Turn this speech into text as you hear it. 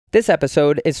This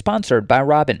episode is sponsored by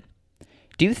Robin.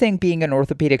 Do you think being an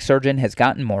orthopedic surgeon has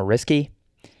gotten more risky?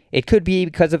 It could be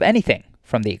because of anything,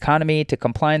 from the economy to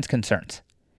compliance concerns.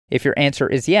 If your answer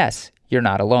is yes, you're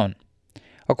not alone.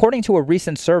 According to a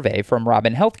recent survey from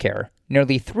Robin Healthcare,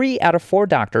 nearly 3 out of 4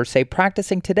 doctors say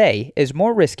practicing today is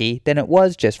more risky than it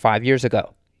was just 5 years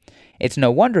ago. It's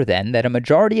no wonder then that a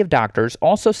majority of doctors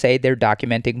also say they're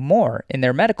documenting more in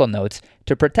their medical notes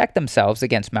to protect themselves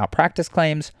against malpractice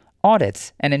claims,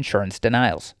 audits, and insurance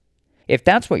denials. If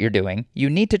that's what you're doing,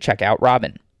 you need to check out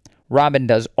Robin. Robin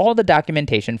does all the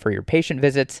documentation for your patient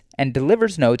visits and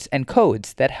delivers notes and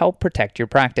codes that help protect your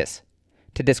practice.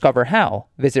 To discover how,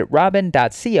 visit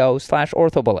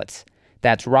robin.co/orthobullets.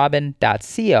 That's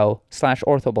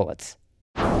robin.co/orthobullets.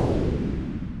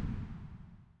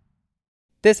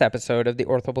 This episode of the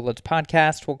OrthoBullets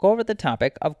podcast will go over the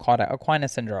topic of Cauda equina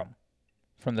syndrome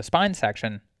from the spine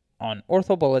section on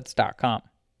orthobullets.com.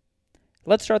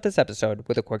 Let's start this episode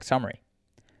with a quick summary.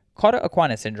 Cauda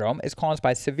equina syndrome is caused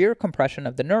by severe compression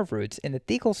of the nerve roots in the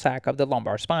thecal sac of the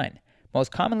lumbar spine,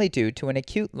 most commonly due to an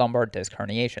acute lumbar disc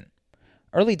herniation.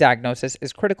 Early diagnosis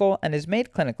is critical and is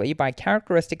made clinically by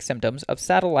characteristic symptoms of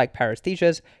saddle-like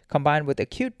paresthesias combined with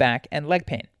acute back and leg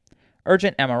pain.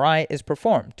 Urgent MRI is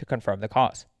performed to confirm the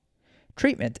cause.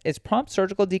 Treatment is prompt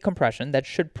surgical decompression that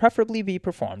should preferably be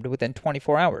performed within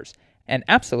 24 hours and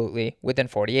absolutely within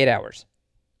 48 hours.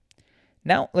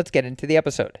 Now let's get into the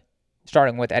episode.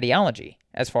 Starting with etiology,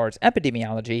 as far as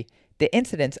epidemiology, the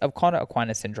incidence of Cauda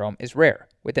equina syndrome is rare,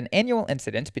 with an annual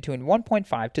incidence between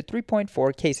 1.5 to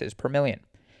 3.4 cases per million.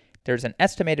 There's an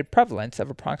estimated prevalence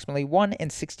of approximately 1 in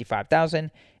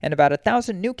 65,000 and about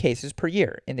 1,000 new cases per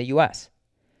year in the U.S.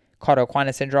 Cauda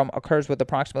equina syndrome occurs with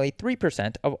approximately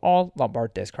 3% of all lumbar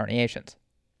disc herniations.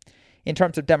 In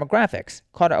terms of demographics,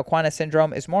 Cauda equina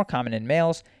syndrome is more common in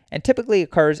males and typically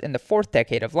occurs in the 4th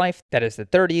decade of life, that is the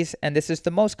 30s, and this is the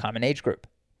most common age group.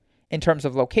 In terms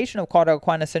of location of Cauda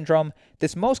equina syndrome,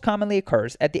 this most commonly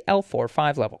occurs at the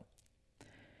L4-5 level.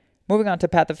 Moving on to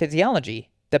pathophysiology,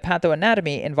 the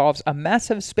pathoanatomy involves a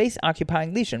massive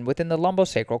space-occupying lesion within the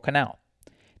lumbosacral canal.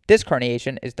 Disc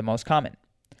herniation is the most common.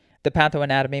 The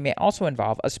pathoanatomy may also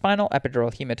involve a spinal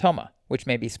epidural hematoma, which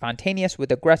may be spontaneous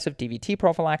with aggressive DVT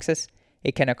prophylaxis.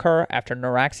 It can occur after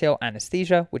neuraxial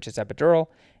anesthesia, which is epidural,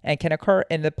 and can occur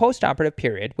in the postoperative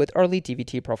period with early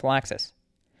DVT prophylaxis.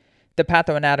 The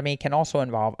pathoanatomy can also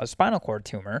involve a spinal cord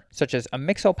tumor, such as a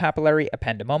myxopapillary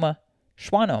ependymoma,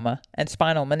 schwannoma, and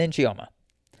spinal meningioma.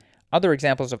 Other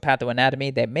examples of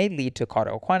pathoanatomy that may lead to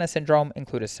Cauda equina syndrome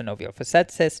include a synovial facet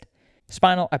cyst,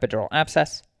 spinal epidural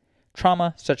abscess,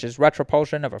 trauma such as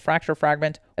retropulsion of a fracture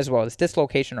fragment, as well as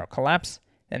dislocation or collapse,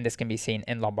 and this can be seen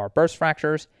in lumbar burst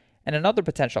fractures, and another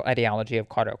potential etiology of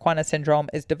Cauda equina syndrome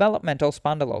is developmental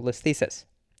spondylolisthesis.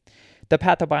 The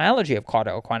pathobiology of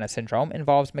Cauda equina syndrome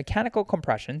involves mechanical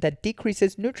compression that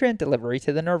decreases nutrient delivery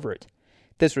to the nerve root.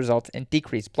 This results in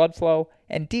decreased blood flow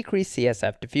and decreased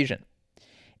CSF diffusion.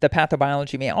 The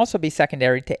pathobiology may also be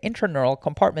secondary to intraneural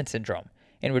compartment syndrome,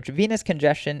 in which venous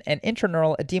congestion and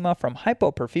intraneural edema from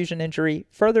hypoperfusion injury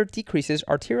further decreases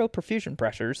arterial perfusion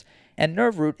pressures and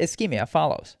nerve root ischemia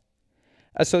follows.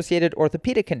 Associated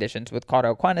orthopedic conditions with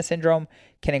Cauda equina syndrome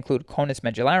can include conus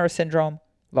medullaris syndrome,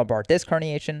 lumbar disc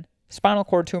herniation, spinal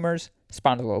cord tumors,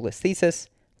 spondylolisthesis,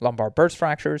 lumbar burst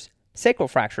fractures, sacral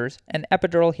fractures, and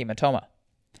epidural hematoma.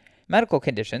 Medical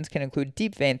conditions can include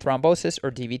deep vein thrombosis or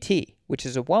DVT, which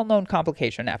is a well-known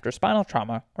complication after spinal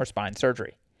trauma or spine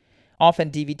surgery.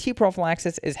 Often, DVT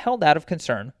prophylaxis is held out of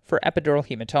concern for epidural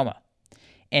hematoma.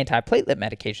 Antiplatelet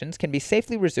medications can be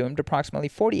safely resumed approximately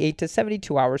 48 to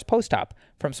 72 hours post-op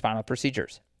from spinal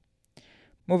procedures.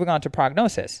 Moving on to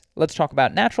prognosis, let's talk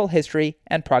about natural history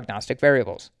and prognostic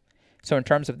variables. So in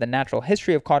terms of the natural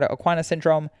history of Cauda equina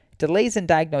syndrome, delays in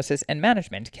diagnosis and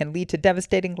management can lead to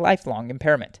devastating lifelong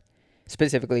impairment,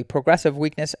 specifically progressive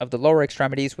weakness of the lower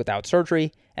extremities without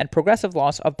surgery and progressive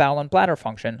loss of bowel and bladder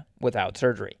function without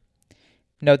surgery.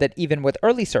 Note that even with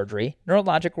early surgery,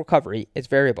 neurologic recovery is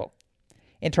variable.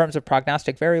 In terms of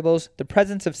prognostic variables, the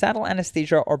presence of saddle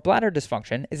anesthesia or bladder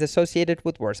dysfunction is associated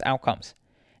with worse outcomes.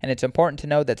 And it's important to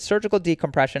know that surgical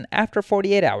decompression after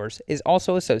 48 hours is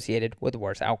also associated with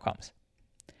worse outcomes.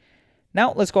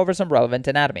 Now let's go over some relevant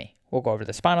anatomy. We'll go over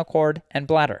the spinal cord and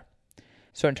bladder.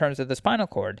 So in terms of the spinal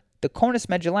cord, the conus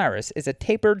medullaris is a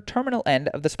tapered terminal end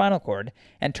of the spinal cord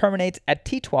and terminates at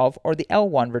T12 or the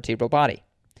L1 vertebral body.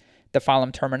 The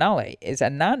filum terminale is a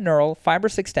non-neural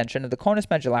fibrous extension of the conus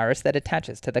medullaris that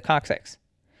attaches to the coccyx.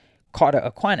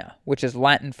 Cauda equina, which is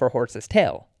Latin for horse's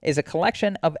tail, is a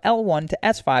collection of L1 to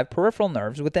S5 peripheral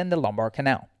nerves within the lumbar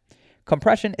canal.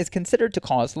 Compression is considered to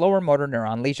cause lower motor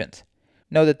neuron lesions.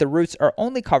 Know that the roots are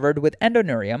only covered with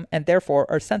endoneurium and therefore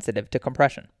are sensitive to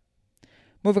compression.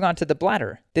 Moving on to the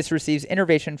bladder, this receives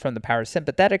innervation from the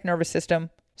parasympathetic nervous system,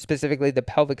 specifically the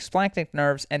pelvic splanchnic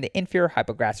nerves and the inferior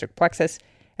hypogastric plexus,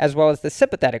 as well as the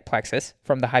sympathetic plexus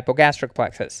from the hypogastric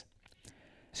plexus.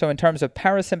 So in terms of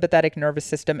parasympathetic nervous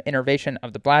system innervation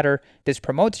of the bladder, this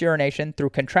promotes urination through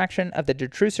contraction of the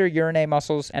detrusor urinae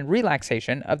muscles and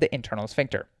relaxation of the internal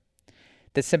sphincter.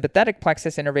 The sympathetic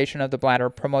plexus innervation of the bladder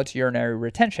promotes urinary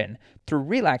retention through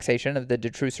relaxation of the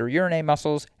detrusor urinae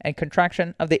muscles and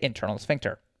contraction of the internal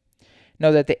sphincter.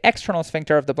 Know that the external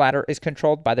sphincter of the bladder is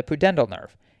controlled by the pudendal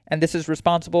nerve, and this is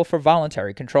responsible for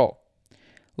voluntary control.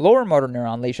 Lower motor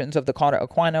neuron lesions of the cauda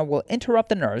equina will interrupt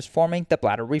the nerves forming the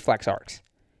bladder reflex arcs.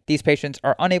 These patients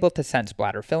are unable to sense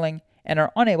bladder filling and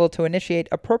are unable to initiate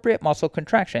appropriate muscle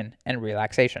contraction and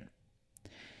relaxation.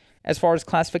 As far as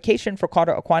classification for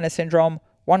cauda equina syndrome,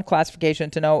 one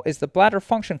classification to know is the bladder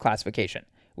function classification,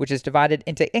 which is divided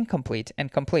into incomplete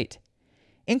and complete.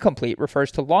 Incomplete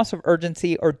refers to loss of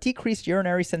urgency or decreased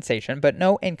urinary sensation but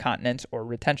no incontinence or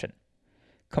retention.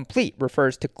 Complete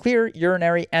refers to clear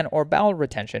urinary and/or bowel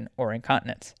retention or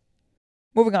incontinence.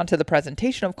 Moving on to the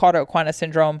presentation of cauda equina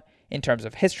syndrome, in terms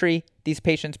of history, these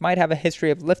patients might have a history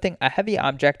of lifting a heavy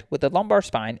object with the lumbar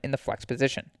spine in the flex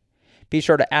position. Be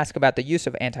sure to ask about the use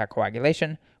of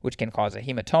anticoagulation, which can cause a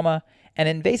hematoma, and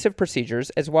invasive procedures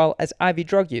as well as IV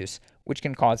drug use, which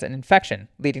can cause an infection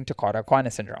leading to cauda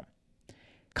equina syndrome.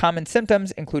 Common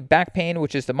symptoms include back pain,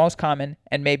 which is the most common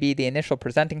and may be the initial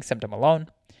presenting symptom alone.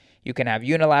 You can have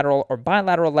unilateral or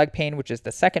bilateral leg pain, which is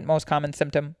the second most common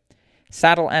symptom.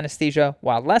 Saddle anesthesia,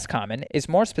 while less common, is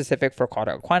more specific for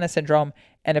cauda equina syndrome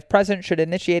and if present should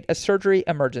initiate a surgery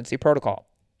emergency protocol.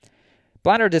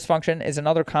 Bladder dysfunction is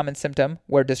another common symptom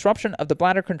where disruption of the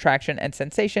bladder contraction and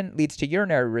sensation leads to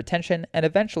urinary retention and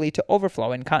eventually to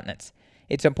overflow incontinence.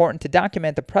 It's important to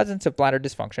document the presence of bladder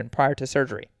dysfunction prior to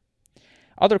surgery.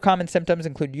 Other common symptoms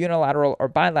include unilateral or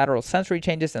bilateral sensory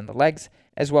changes in the legs,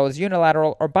 as well as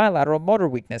unilateral or bilateral motor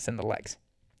weakness in the legs.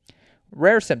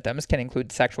 Rare symptoms can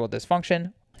include sexual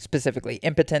dysfunction, specifically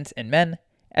impotence in men,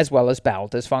 as well as bowel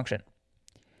dysfunction.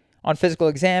 On physical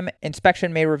exam,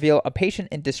 inspection may reveal a patient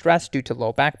in distress due to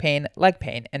low back pain, leg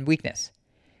pain, and weakness.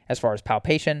 As far as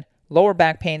palpation, lower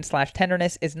back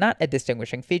pain/tenderness is not a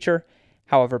distinguishing feature.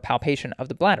 However, palpation of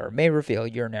the bladder may reveal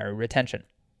urinary retention.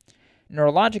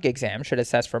 Neurologic exam should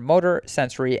assess for motor,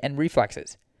 sensory, and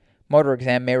reflexes. Motor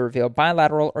exam may reveal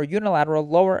bilateral or unilateral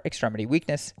lower extremity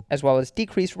weakness, as well as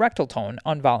decreased rectal tone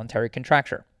on voluntary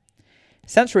contracture.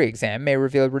 Sensory exam may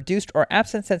reveal reduced or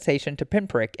absent sensation to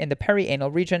pinprick in the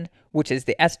perianal region, which is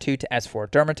the S2 to S4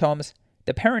 dermatomes,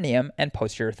 the perineum, and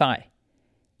posterior thigh.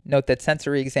 Note that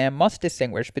sensory exam must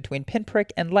distinguish between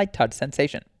pinprick and light touch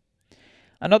sensation.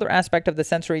 Another aspect of the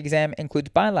sensory exam includes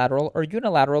bilateral or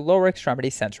unilateral lower extremity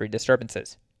sensory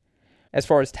disturbances. As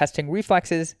far as testing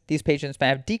reflexes, these patients may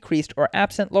have decreased or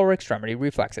absent lower extremity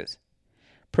reflexes.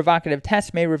 Provocative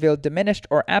tests may reveal diminished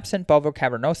or absent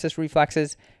bulbocavernosus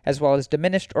reflexes, as well as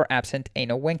diminished or absent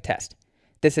anal wink test.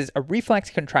 This is a reflex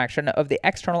contraction of the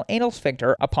external anal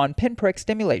sphincter upon pinprick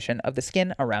stimulation of the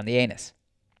skin around the anus.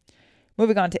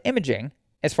 Moving on to imaging,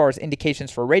 as far as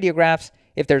indications for radiographs,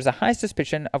 if there's a high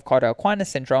suspicion of cauda equina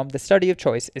syndrome, the study of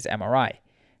choice is MRI.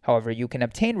 However, you can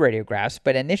obtain radiographs,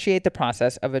 but initiate the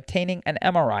process of obtaining an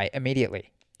MRI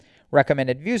immediately.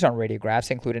 Recommended views on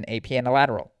radiographs include an AP and a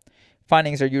lateral.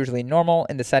 Findings are usually normal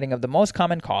in the setting of the most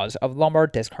common cause of lumbar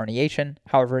disc herniation.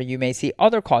 However, you may see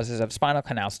other causes of spinal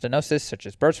canal stenosis, such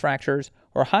as burst fractures,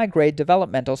 or high-grade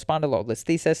developmental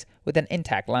spondylolisthesis with an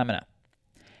intact lamina.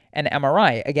 An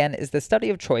MRI, again, is the study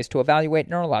of choice to evaluate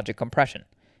neurologic compression.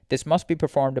 This must be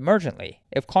performed emergently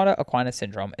if cauda equina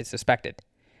syndrome is suspected.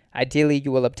 Ideally,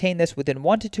 you will obtain this within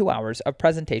 1 to 2 hours of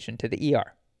presentation to the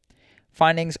ER.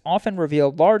 Findings often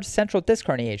reveal large central disc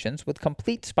herniations with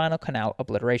complete spinal canal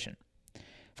obliteration.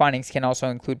 Findings can also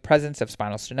include presence of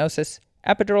spinal stenosis,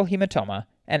 epidural hematoma,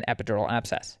 and epidural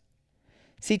abscess.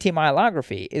 CT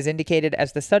myelography is indicated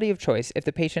as the study of choice if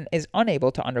the patient is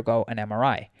unable to undergo an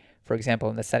MRI, for example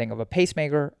in the setting of a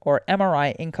pacemaker or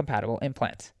MRI-incompatible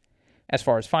implants. As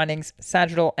far as findings,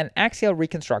 sagittal and axial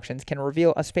reconstructions can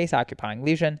reveal a space-occupying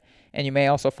lesion, and you may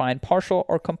also find partial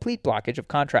or complete blockage of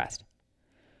contrast.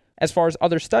 As far as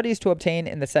other studies to obtain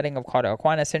in the setting of cauda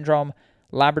equina syndrome,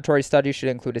 laboratory studies should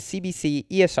include a CBC,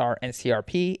 ESR, and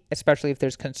CRP, especially if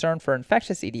there's concern for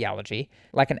infectious etiology,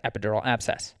 like an epidural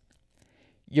abscess.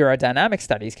 Urodynamic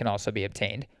studies can also be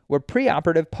obtained, where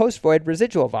preoperative post-void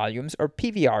residual volumes, or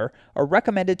PVR, are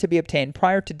recommended to be obtained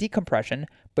prior to decompression,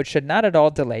 but should not at all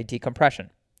delay decompression.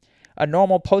 A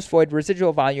normal post-void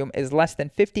residual volume is less than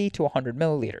 50 to 100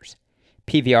 milliliters.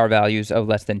 PVR values of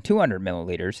less than 200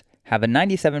 milliliters have a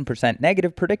 97%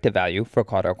 negative predictive value for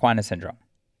Cauda equina syndrome.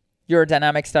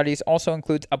 Urodynamic studies also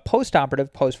includes a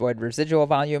postoperative post-void residual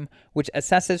volume, which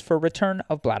assesses for return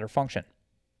of bladder function.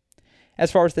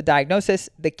 As far as the diagnosis,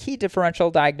 the key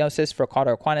differential diagnosis for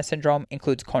Cauda equina syndrome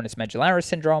includes conus medullaris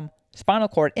syndrome, spinal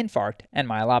cord infarct, and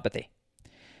myelopathy.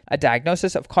 A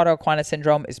diagnosis of Cauda equina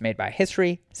syndrome is made by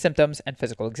history, symptoms, and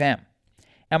physical exam.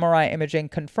 MRI imaging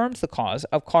confirms the cause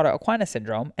of Cauda equina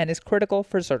syndrome and is critical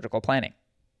for surgical planning.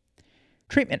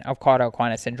 Treatment of Cauda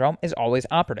equina syndrome is always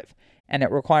operative, and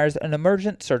it requires an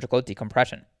emergent surgical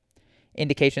decompression.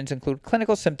 Indications include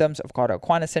clinical symptoms of Cauda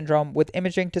equina syndrome with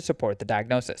imaging to support the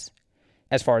diagnosis.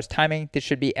 As far as timing, this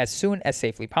should be as soon as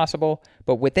safely possible,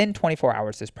 but within 24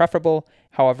 hours is preferable.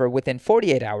 However, within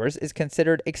 48 hours is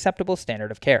considered acceptable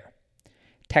standard of care.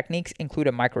 Techniques include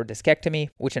a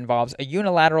microdiscectomy, which involves a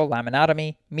unilateral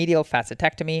laminotomy, medial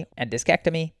facetectomy, and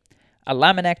discectomy, a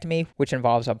laminectomy, which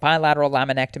involves a bilateral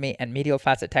laminectomy and medial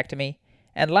facetectomy,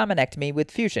 and laminectomy with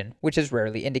fusion, which is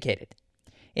rarely indicated.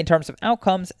 In terms of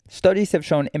outcomes, studies have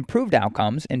shown improved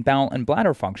outcomes in bowel and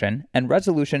bladder function and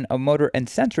resolution of motor and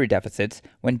sensory deficits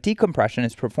when decompression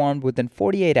is performed within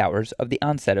 48 hours of the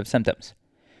onset of symptoms.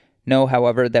 Know,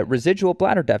 however, that residual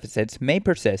bladder deficits may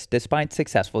persist despite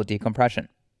successful decompression.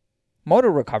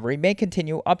 Motor recovery may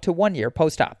continue up to 1 year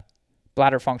post-op.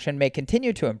 Bladder function may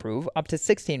continue to improve up to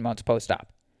 16 months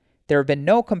post-op. There have been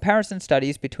no comparison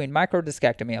studies between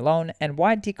microdiscectomy alone and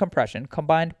wide decompression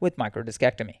combined with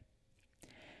microdiscectomy.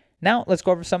 Now, let's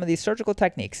go over some of these surgical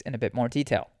techniques in a bit more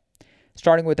detail.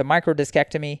 Starting with a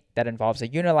microdiscectomy that involves a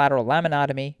unilateral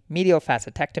laminotomy, medial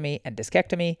facetectomy, and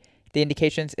discectomy, the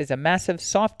indications is a massive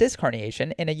soft disc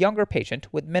herniation in a younger patient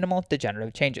with minimal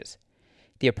degenerative changes.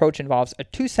 The approach involves a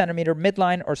 2 cm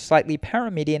midline or slightly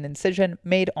paramedian incision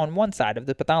made on one side of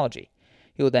the pathology.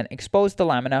 You will then expose the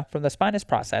lamina from the spinous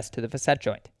process to the facet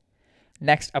joint.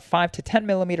 Next, a 5 to 10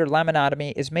 mm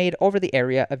laminotomy is made over the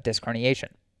area of disc herniation.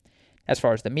 As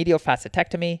far as the medial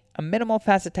facetectomy, a minimal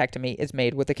facetectomy is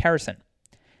made with a kerrison.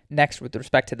 Next, with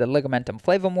respect to the ligamentum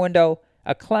flavum window,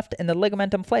 a cleft in the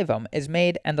ligamentum flavum is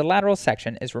made and the lateral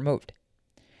section is removed.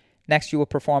 Next, you will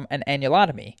perform an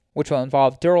annulotomy, which will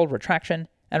involve dural retraction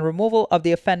and removal of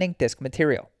the offending disc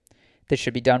material. This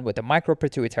should be done with a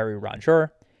micropituitary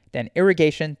rongeur, then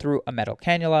irrigation through a metal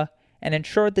cannula, and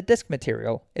ensure the disc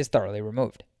material is thoroughly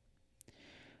removed.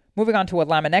 Moving on to a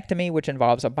laminectomy, which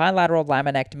involves a bilateral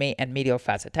laminectomy and medial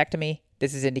facetectomy.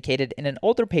 This is indicated in an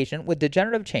older patient with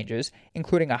degenerative changes,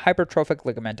 including a hypertrophic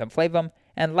ligamentum flavum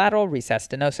and lateral recess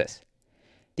stenosis.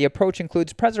 The approach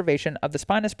includes preservation of the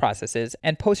spinous processes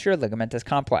and posterior ligamentous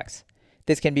complex.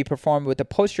 This can be performed with the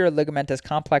posterior ligamentous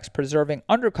complex preserving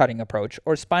undercutting approach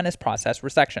or spinous process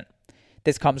resection.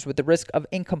 This comes with the risk of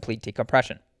incomplete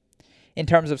decompression. In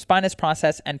terms of spinous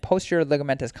process and posterior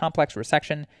ligamentous complex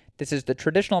resection, this is the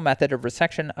traditional method of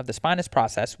resection of the spinous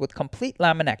process with complete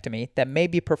laminectomy that may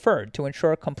be preferred to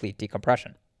ensure complete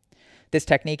decompression. This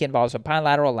technique involves a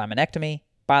bilateral laminectomy,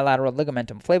 bilateral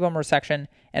ligamentum flavum resection,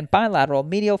 and bilateral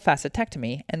medial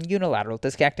facetectomy and unilateral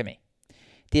discectomy.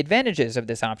 The advantages of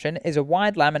this option is a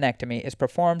wide laminectomy is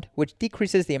performed, which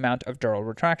decreases the amount of dural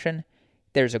retraction.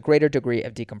 There's a greater degree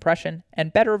of decompression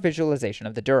and better visualization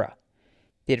of the dura.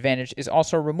 The advantage is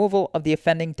also removal of the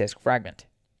offending disc fragment.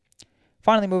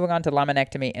 Finally, moving on to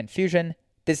laminectomy and fusion.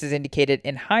 This is indicated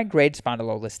in high-grade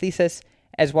spondylolisthesis,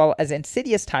 as well as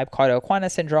insidious type Cauda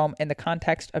equina syndrome in the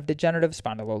context of degenerative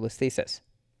spondylolisthesis.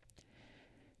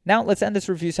 Now, let's end this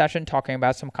review session talking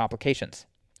about some complications.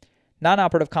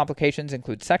 Non-operative complications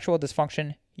include sexual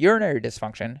dysfunction, urinary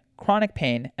dysfunction, chronic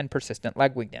pain, and persistent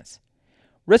leg weakness.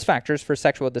 Risk factors for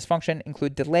sexual dysfunction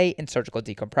include delay in surgical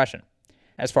decompression.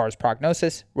 As far as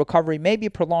prognosis, recovery may be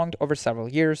prolonged over several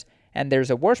years, and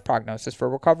there's a worse prognosis for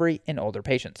recovery in older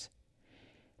patients.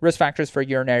 Risk factors for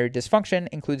urinary dysfunction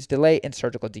includes delay in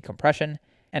surgical decompression,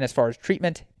 and as far as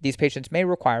treatment, these patients may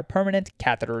require permanent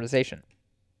catheterization.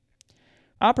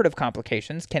 Operative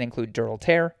complications can include dural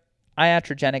tear,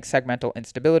 iatrogenic segmental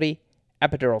instability,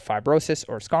 epidural fibrosis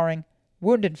or scarring,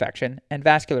 wound infection, and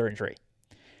vascular injury.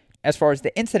 As far as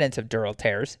the incidence of dural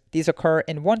tears, these occur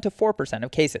in 1 to 4% of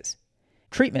cases.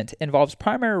 Treatment involves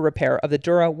primary repair of the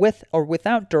dura with or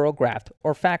without dural graft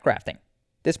or fat grafting.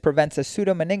 This prevents a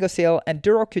pseudomeningocele and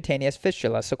durocutaneous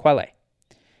fistula sequelae.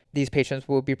 These patients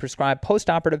will be prescribed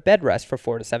postoperative bed rest for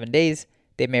 4 to 7 days.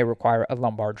 They may require a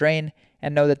lumbar drain,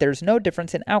 and know that there is no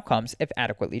difference in outcomes if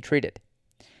adequately treated.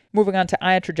 Moving on to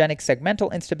iatrogenic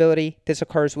segmental instability, this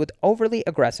occurs with overly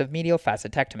aggressive medial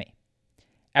facetectomy.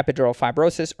 Epidural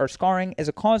fibrosis or scarring is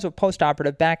a cause of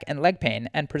postoperative back and leg pain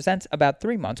and presents about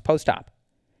 3 months post-op.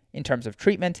 In terms of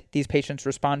treatment, these patients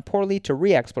respond poorly to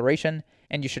re-exploration,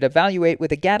 and you should evaluate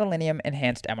with a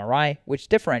gadolinium-enhanced MRI, which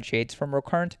differentiates from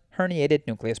recurrent herniated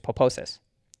nucleus pulposus.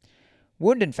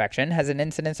 Wound infection has an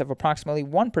incidence of approximately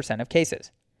 1% of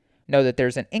cases. Know that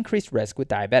there's an increased risk with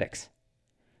diabetics.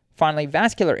 Finally,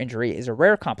 vascular injury is a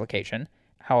rare complication.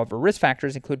 However, risk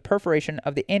factors include perforation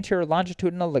of the anterior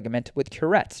longitudinal ligament with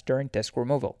curettes during disc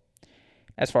removal.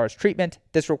 As far as treatment,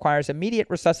 this requires immediate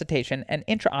resuscitation and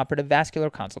intraoperative vascular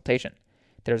consultation.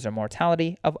 There's a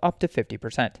mortality of up to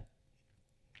 50%.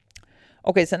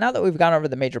 Okay, so now that we've gone over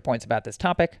the major points about this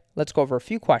topic, let's go over a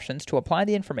few questions to apply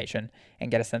the information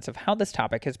and get a sense of how this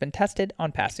topic has been tested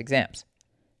on past exams.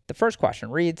 The first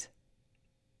question reads,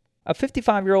 a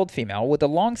 55-year-old female with a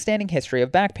long-standing history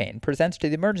of back pain presents to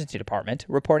the emergency department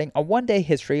reporting a one-day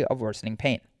history of worsening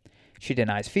pain. She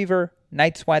denies fever,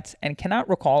 night sweats, and cannot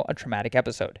recall a traumatic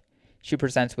episode. She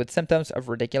presents with symptoms of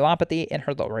radiculopathy in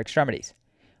her lower extremities.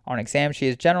 On exam, she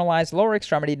has generalized lower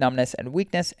extremity numbness and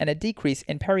weakness and a decrease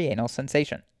in perianal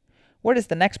sensation. What is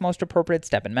the next most appropriate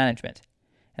step in management?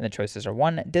 And the choices are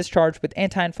 1. Discharge with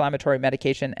anti-inflammatory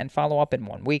medication and follow-up in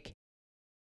 1 week.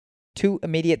 2.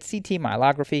 Immediate CT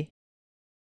myelography.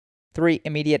 3.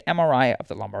 Immediate MRI of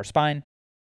the lumbar spine.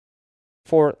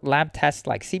 4. Lab tests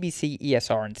like CBC,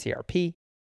 ESR, and CRP.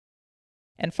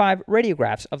 And 5.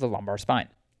 Radiographs of the lumbar spine.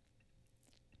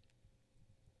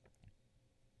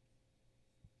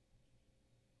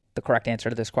 The correct answer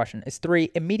to this question is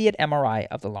 3. Immediate MRI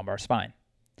of the lumbar spine.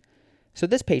 So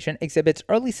this patient exhibits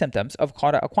early symptoms of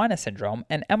Cauda equina syndrome,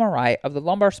 and MRI of the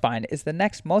lumbar spine is the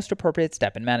next most appropriate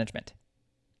step in management.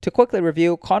 To quickly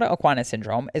review, Cauda equina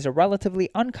syndrome is a relatively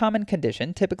uncommon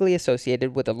condition typically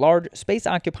associated with a large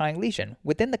space-occupying lesion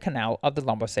within the canal of the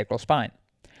lumbosacral spine.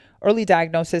 Early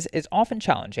diagnosis is often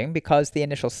challenging because the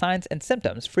initial signs and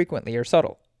symptoms frequently are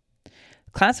subtle.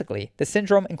 Classically, the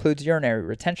syndrome includes urinary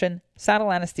retention,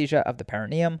 saddle anesthesia of the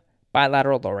perineum,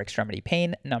 bilateral lower extremity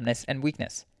pain, numbness, and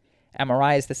weakness.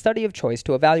 MRI is the study of choice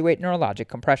to evaluate neurologic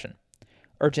compression.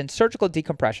 Urgent surgical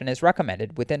decompression is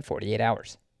recommended within 48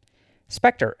 hours.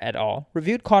 Spector et al.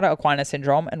 Reviewed Cauda equina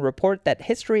syndrome and report that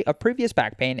history of previous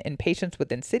back pain in patients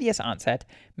with insidious onset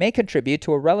may contribute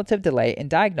to a relative delay in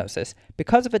diagnosis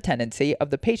because of a tendency of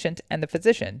the patient and the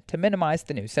physician to minimize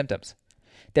the new symptoms.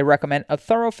 They recommend a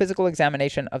thorough physical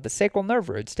examination of the sacral nerve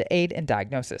roots to aid in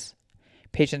diagnosis.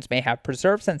 Patients may have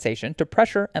preserved sensation to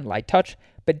pressure and light touch,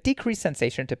 but decreased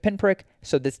sensation to pinprick,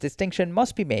 so this distinction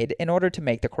must be made in order to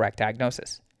make the correct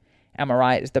diagnosis.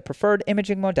 MRI is the preferred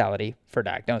imaging modality for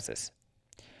diagnosis.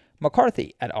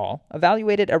 McCarthy et al.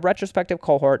 Evaluated a retrospective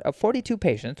cohort of 42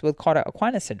 patients with Cauda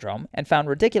equina syndrome and found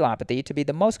radiculopathy to be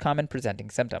the most common presenting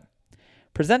symptom.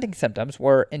 Presenting symptoms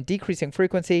were in decreasing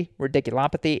frequency,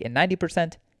 radiculopathy in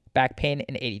 90%, back pain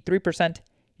in 83%,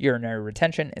 urinary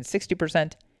retention in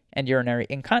 60%, and urinary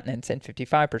incontinence in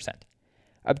 55%.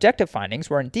 Objective findings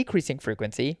were in decreasing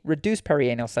frequency, reduced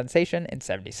perianal sensation in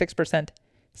 76%,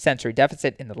 sensory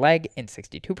deficit in the leg in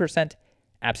 62%,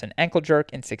 absent ankle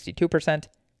jerk in 62%,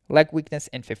 leg weakness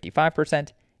in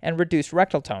 55%, and reduced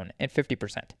rectal tone in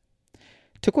 50%.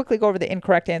 To quickly go over the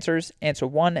incorrect answers, answer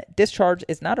 1, discharge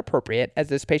is not appropriate as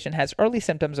this patient has early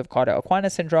symptoms of Cauda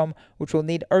equina syndrome, which will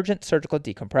need urgent surgical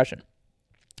decompression.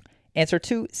 Answer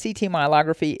 2, CT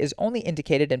myelography is only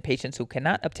indicated in patients who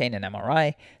cannot obtain an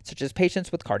MRI, such as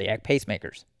patients with cardiac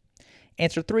pacemakers.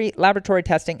 Answer 3, laboratory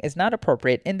testing is not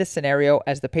appropriate in this scenario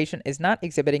as the patient is not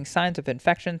exhibiting signs of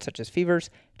infection such as fevers,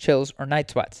 chills, or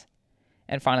night sweats.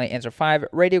 And finally, answer 5,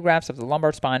 radiographs of the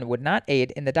lumbar spine would not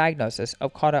aid in the diagnosis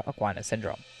of Cauda equina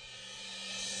syndrome.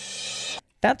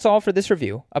 That's all for this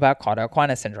review about Cauda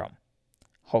equina syndrome.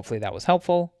 Hopefully that was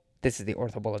helpful. This is the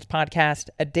OrthoBullets podcast,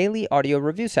 a daily audio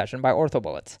review session by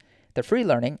OrthoBullets, the free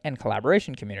learning and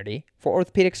collaboration community for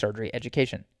orthopedic surgery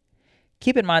education.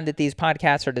 Keep in mind that these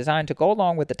podcasts are designed to go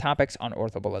along with the topics on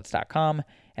orthobullets.com,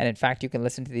 and in fact, you can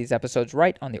listen to these episodes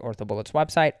right on the OrthoBullets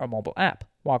website or mobile app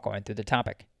while going through the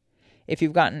topic. If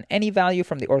you've gotten any value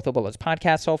from the OrthoBullets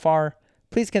podcast so far,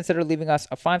 please consider leaving us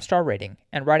a 5-star rating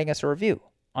and writing us a review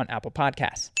on Apple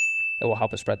Podcasts. It will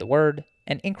help us spread the word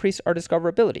and increase our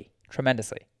discoverability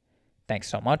tremendously. Thanks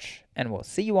so much, and we'll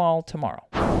see you all tomorrow.